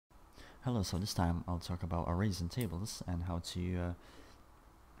Hello, so this time I'll talk about arrays and tables and how to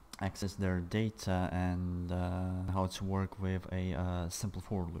access their data and how to work with a simple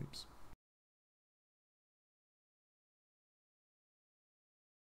for loops.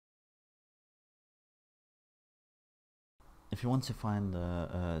 If you want to find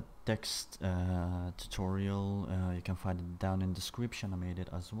the text tutorial, you can find it down in the description. I made it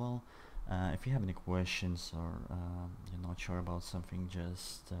as well. If you have any questions or you're not sure about something,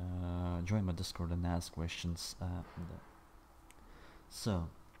 just join my Discord and ask questions there. So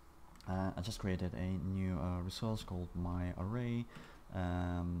I just created a new resource called my array,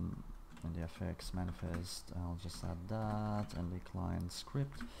 and the fx manifest. I'll just add that and the client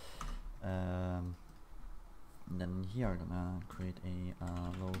script. Then here I'm gonna create a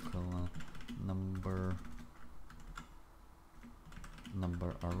local number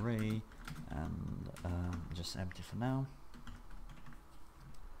array and just empty for now.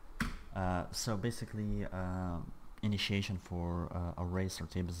 So basically initiation for arrays or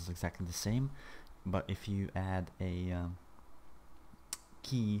tables is exactly the same, but if you add a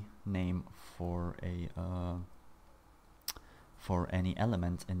key name for a for any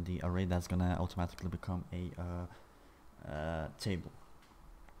element in the array, that's gonna automatically become a table.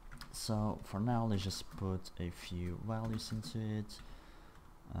 So for now, let's just put a few values into it.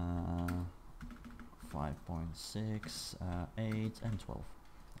 5.6, 8 and 12,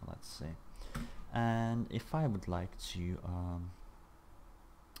 let's say. And if I would like to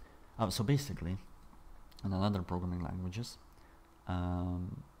so basically in other programming languages,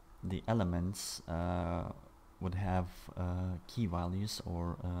 the elements would have key values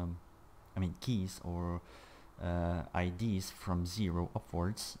or keys or IDs from 0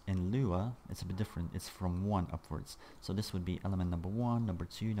 upwards. In Lua it's a bit different, it's from 1 upwards. So this would be element number 1, number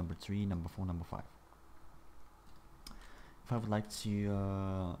 2, number 3, number 4, number 5. If I would like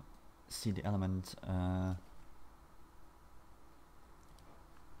to see the element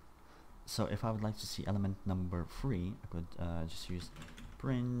so if I would like to see element number 3, I could just use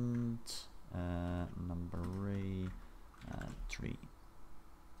print number array 3.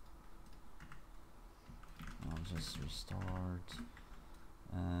 I'll just restart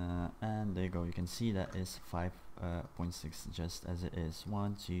and there you go. You can see that is 5.6 just as it is.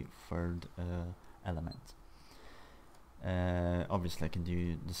 1 to 3rd element. Obviously I can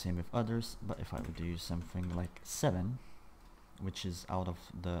do the same with others, but if I would do something like 7, which is out of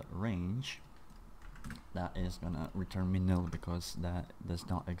the range, that is gonna return me null because that does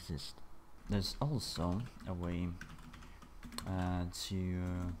not exist. There's also a way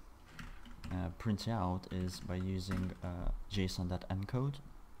to print out is by using JSON.encode.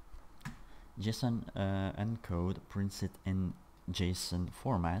 JSON encode prints it in JSON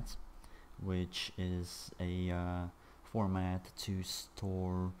format, which is a format to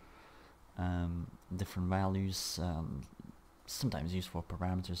store different values, sometimes used for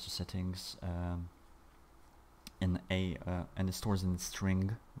parameters or settings, in a and it stores in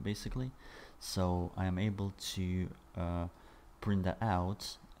string basically. So I am able to print that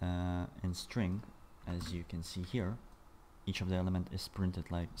out in string, as you can see here. Each of the element is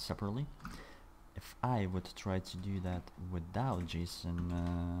printed like separately. If I would try to do that without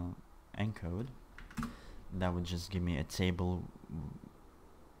JSON encode, that would just give me a table.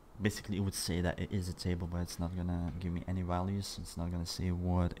 Basically it would say that it is a table, but it's not gonna give me any values. It's not gonna say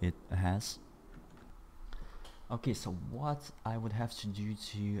what it has. Okay, so what I would have to do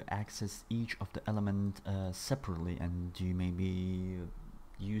to access each of the element separately and do maybe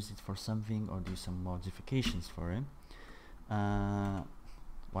use it for something or do some modifications for it,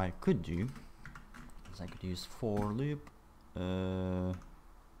 what I could do is I could use for loop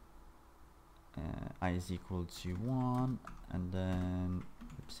I is equal to 1 and then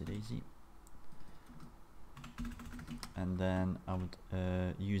oopsie daisy, and then I would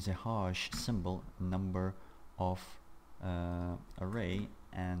use a hash symbol number of array,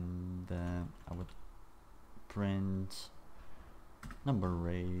 and I would print number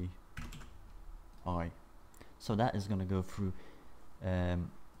array I. So that is gonna go through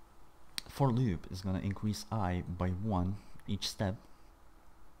for loop is gonna increase I by 1 each step,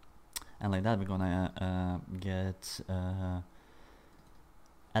 and like that we're gonna get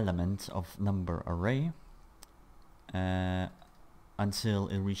element of number array until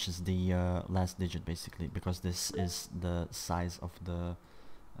it reaches the last digit, basically, because this is the size of the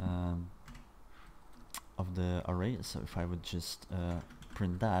array. So if I would just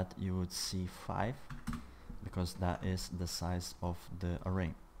print that, you would see 5 because that is the size of the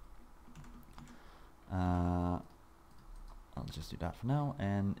array. I'll just do that for now,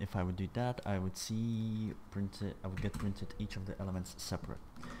 and if I would do that, I would see printed. I would get printed each of the elements separate.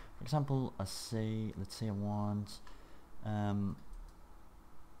 For example, let's say I want I'll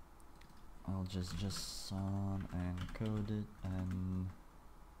just encode it and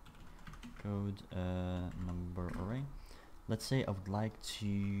code number array. Let's say I would like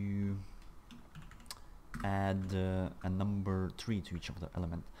to add a number 3 to each of the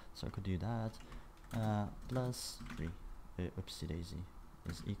element, so I could do that. Plus 3 oopsie daisy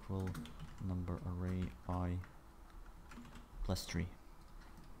is equal number array I plus 3,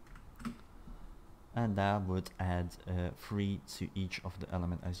 and that would add 3 to each of the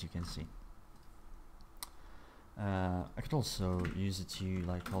element, as you can see. I could also use it to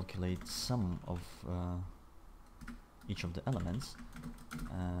like calculate sum of each of the elements.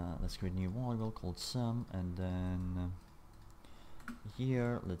 Let's create a new variable called sum, and then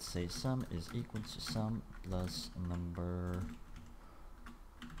here let's say sum is equal to sum plus number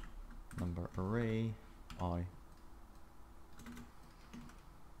array I,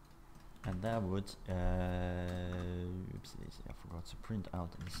 and that would oops, I forgot to print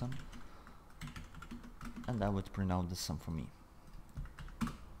out the sum, and that would print out the sum for me,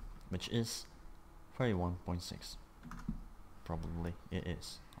 which is 31.6. Probably it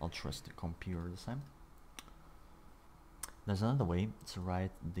is. I'll trust the computer this time. There's another way to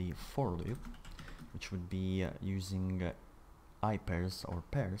write the for loop, which would be using I pairs or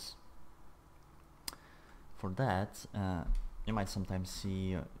pairs. For that, you might sometimes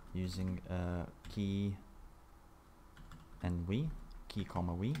see using key and we, key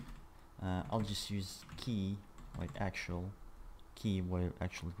comma we. I'll just use key, like actual key where it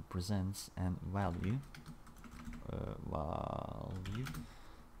actually represents, and value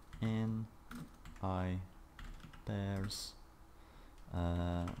in I pairs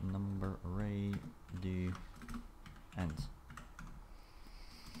number array do end.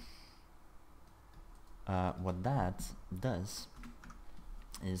 What that does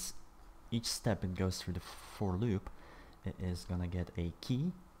is each step it goes through the for loop, it is gonna get a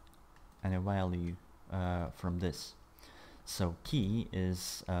key and a value from this. So key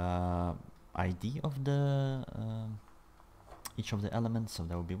is ID of the each of the elements, so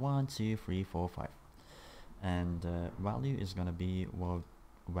that would be 1, 2, 3, 4, 5, and value is gonna be what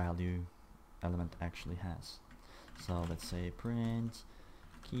value element actually has. So let's say print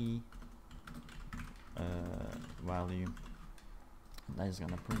key value, that is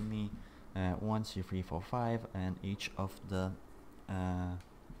gonna print me 1, 2, 3, 4, 5, and each of the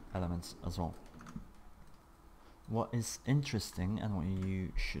elements as well. What is interesting and what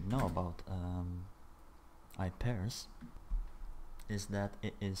you should know about I pairs is that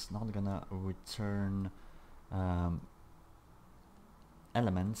it is not gonna return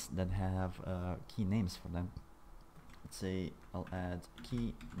elements that have key names for them. Let's say I'll add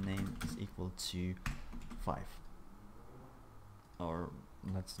key name is equal to 5, or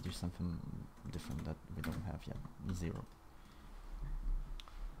let's do something different that we don't have yet, 0.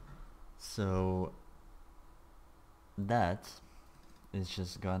 So that is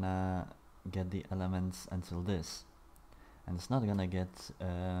just gonna get the elements until this, and it's not gonna get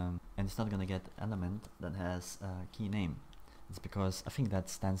element that has key name. It's because I think that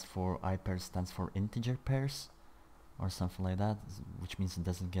stands for I pairs stands for integer pairs or something like that, which means it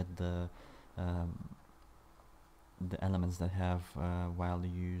doesn't get the elements that have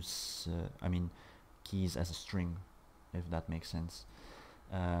values, I mean keys as a string, if that makes sense.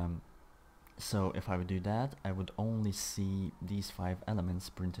 So if I would do that, I would only see these 5 elements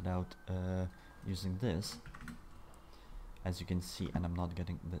printed out using this, as you can see, and I'm not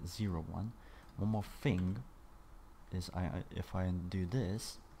getting the 0 one. One more thing is if I do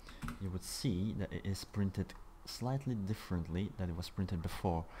this, you would see that it is printed slightly differently than it was printed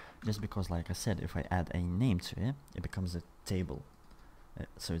before, just because, like I said, if I add a name to it, it becomes a table,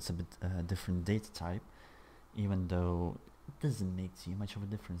 so it's a bit different data type, even though it doesn't make too much of a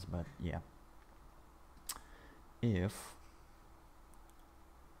difference. But yeah, if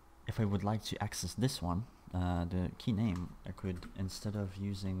I would like to access this one, the key name, I could, instead of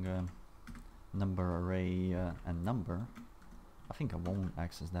using number array and number, I think I won't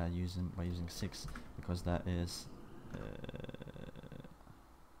access that by using 6, because that is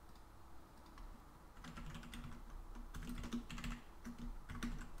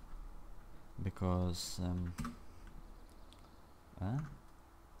because oopsie.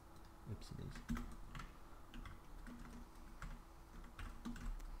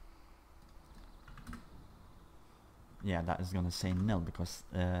 Yeah, that is gonna say nil, because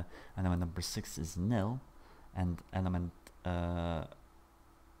element number 6 is nil, and element that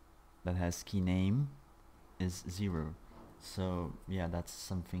has key name is 0. So yeah, that's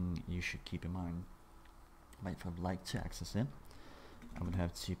something you should keep in mind. But if I would like to access it, I would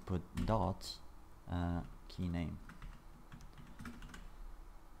have to put dot key name,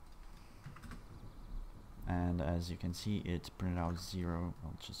 and as you can see it printed out 0.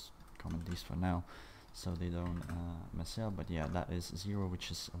 I'll just comment these for now so they don't mess up, but yeah, that is 0,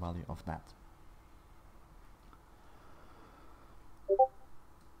 which is a value of that.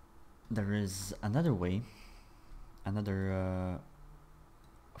 There is another way, another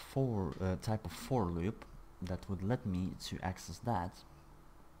type of for loop that would let me to access that,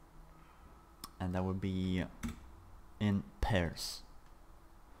 and that would be in pairs.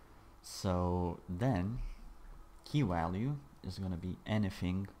 So then key value is going to be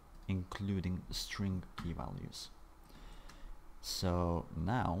anything including string key values. So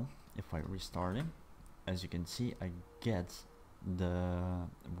now if I restart it, as you can see, I get the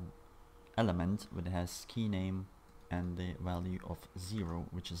element which has key name and the value of 0,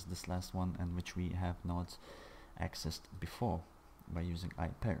 which is this last one, and which we have not accessed before by using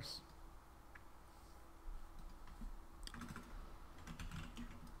iPairs.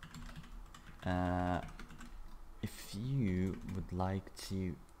 If you would like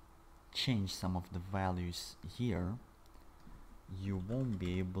to change some of the values here, you won't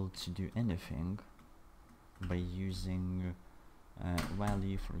be able to do anything by using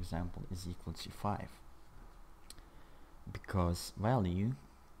value, for example, is equal to 5, because value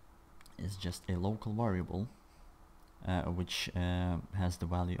is just a local variable which has the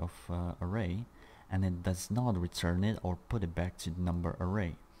value of array, and it does not return it or put it back to the number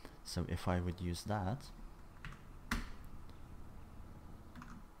array. So if I would use that,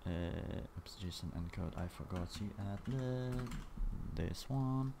 oops, JSON encode, I forgot to add this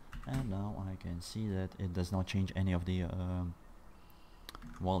one, and now I can see that it does not change any of the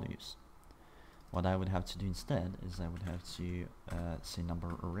values. What I would have to do instead is I would have to say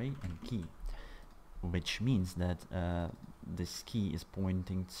number array and key, which means that this key is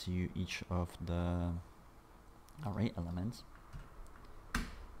pointing to each of the array elements,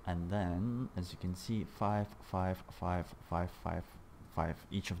 and then as you can see 5, 5, 5, 5, 5, 5,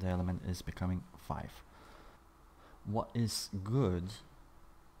 each of the element is becoming 5. What is good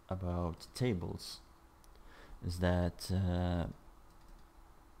about tables is that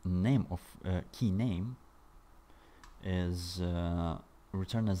name of key name is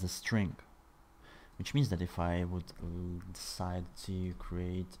returned as a string, which means that if I would decide to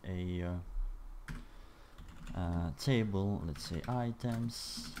create a table, let's say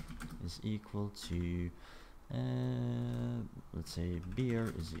items is equal to let's say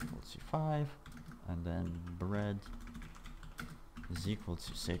beer is equal to 5, and then bread is equal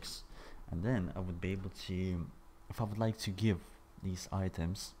to 6, and then I would be able to, if I would like to give these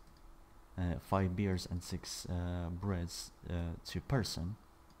items 5 beers and 6 breads to a person,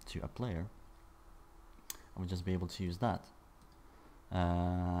 to a player, I would just be able to use that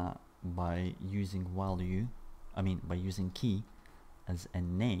by using value, by using key as a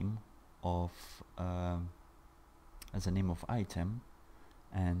name of item,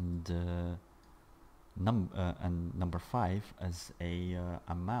 and number 5 as a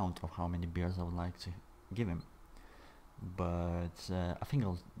amount of how many beers I would like to give him. But I think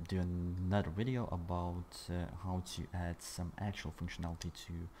I'll do another video about how to add some actual functionality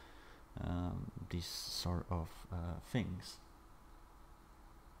to these sort of things.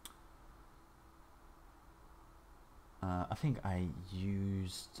 I think I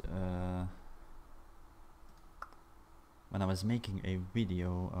used when I was making a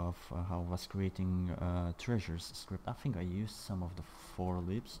video of how I was creating treasures script, I think I used some of the for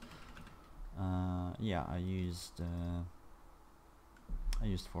loops. Yeah, I used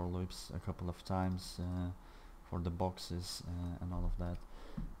for loops a couple of times for the boxes and all of that.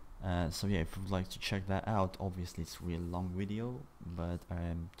 So yeah, if you would like to check that out, obviously it's a really long video, but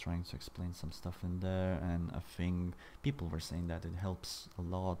I'm trying to explain some stuff in there, and I think people were saying that it helps a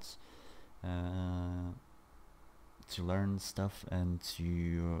lot to learn stuff and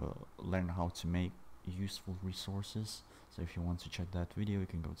to learn how to make useful resources. So if you want to check that video, you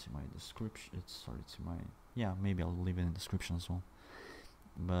can go to my description. Maybe I'll leave it in the description as well.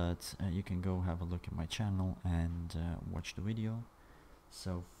 But you can go have a look at my channel and watch the video.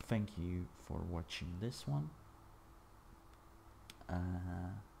 So thank you for watching this one.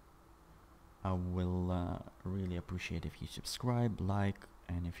 I will really appreciate if you subscribe, like,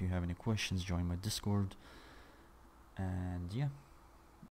 and if you have any questions, join my Discord. And yeah,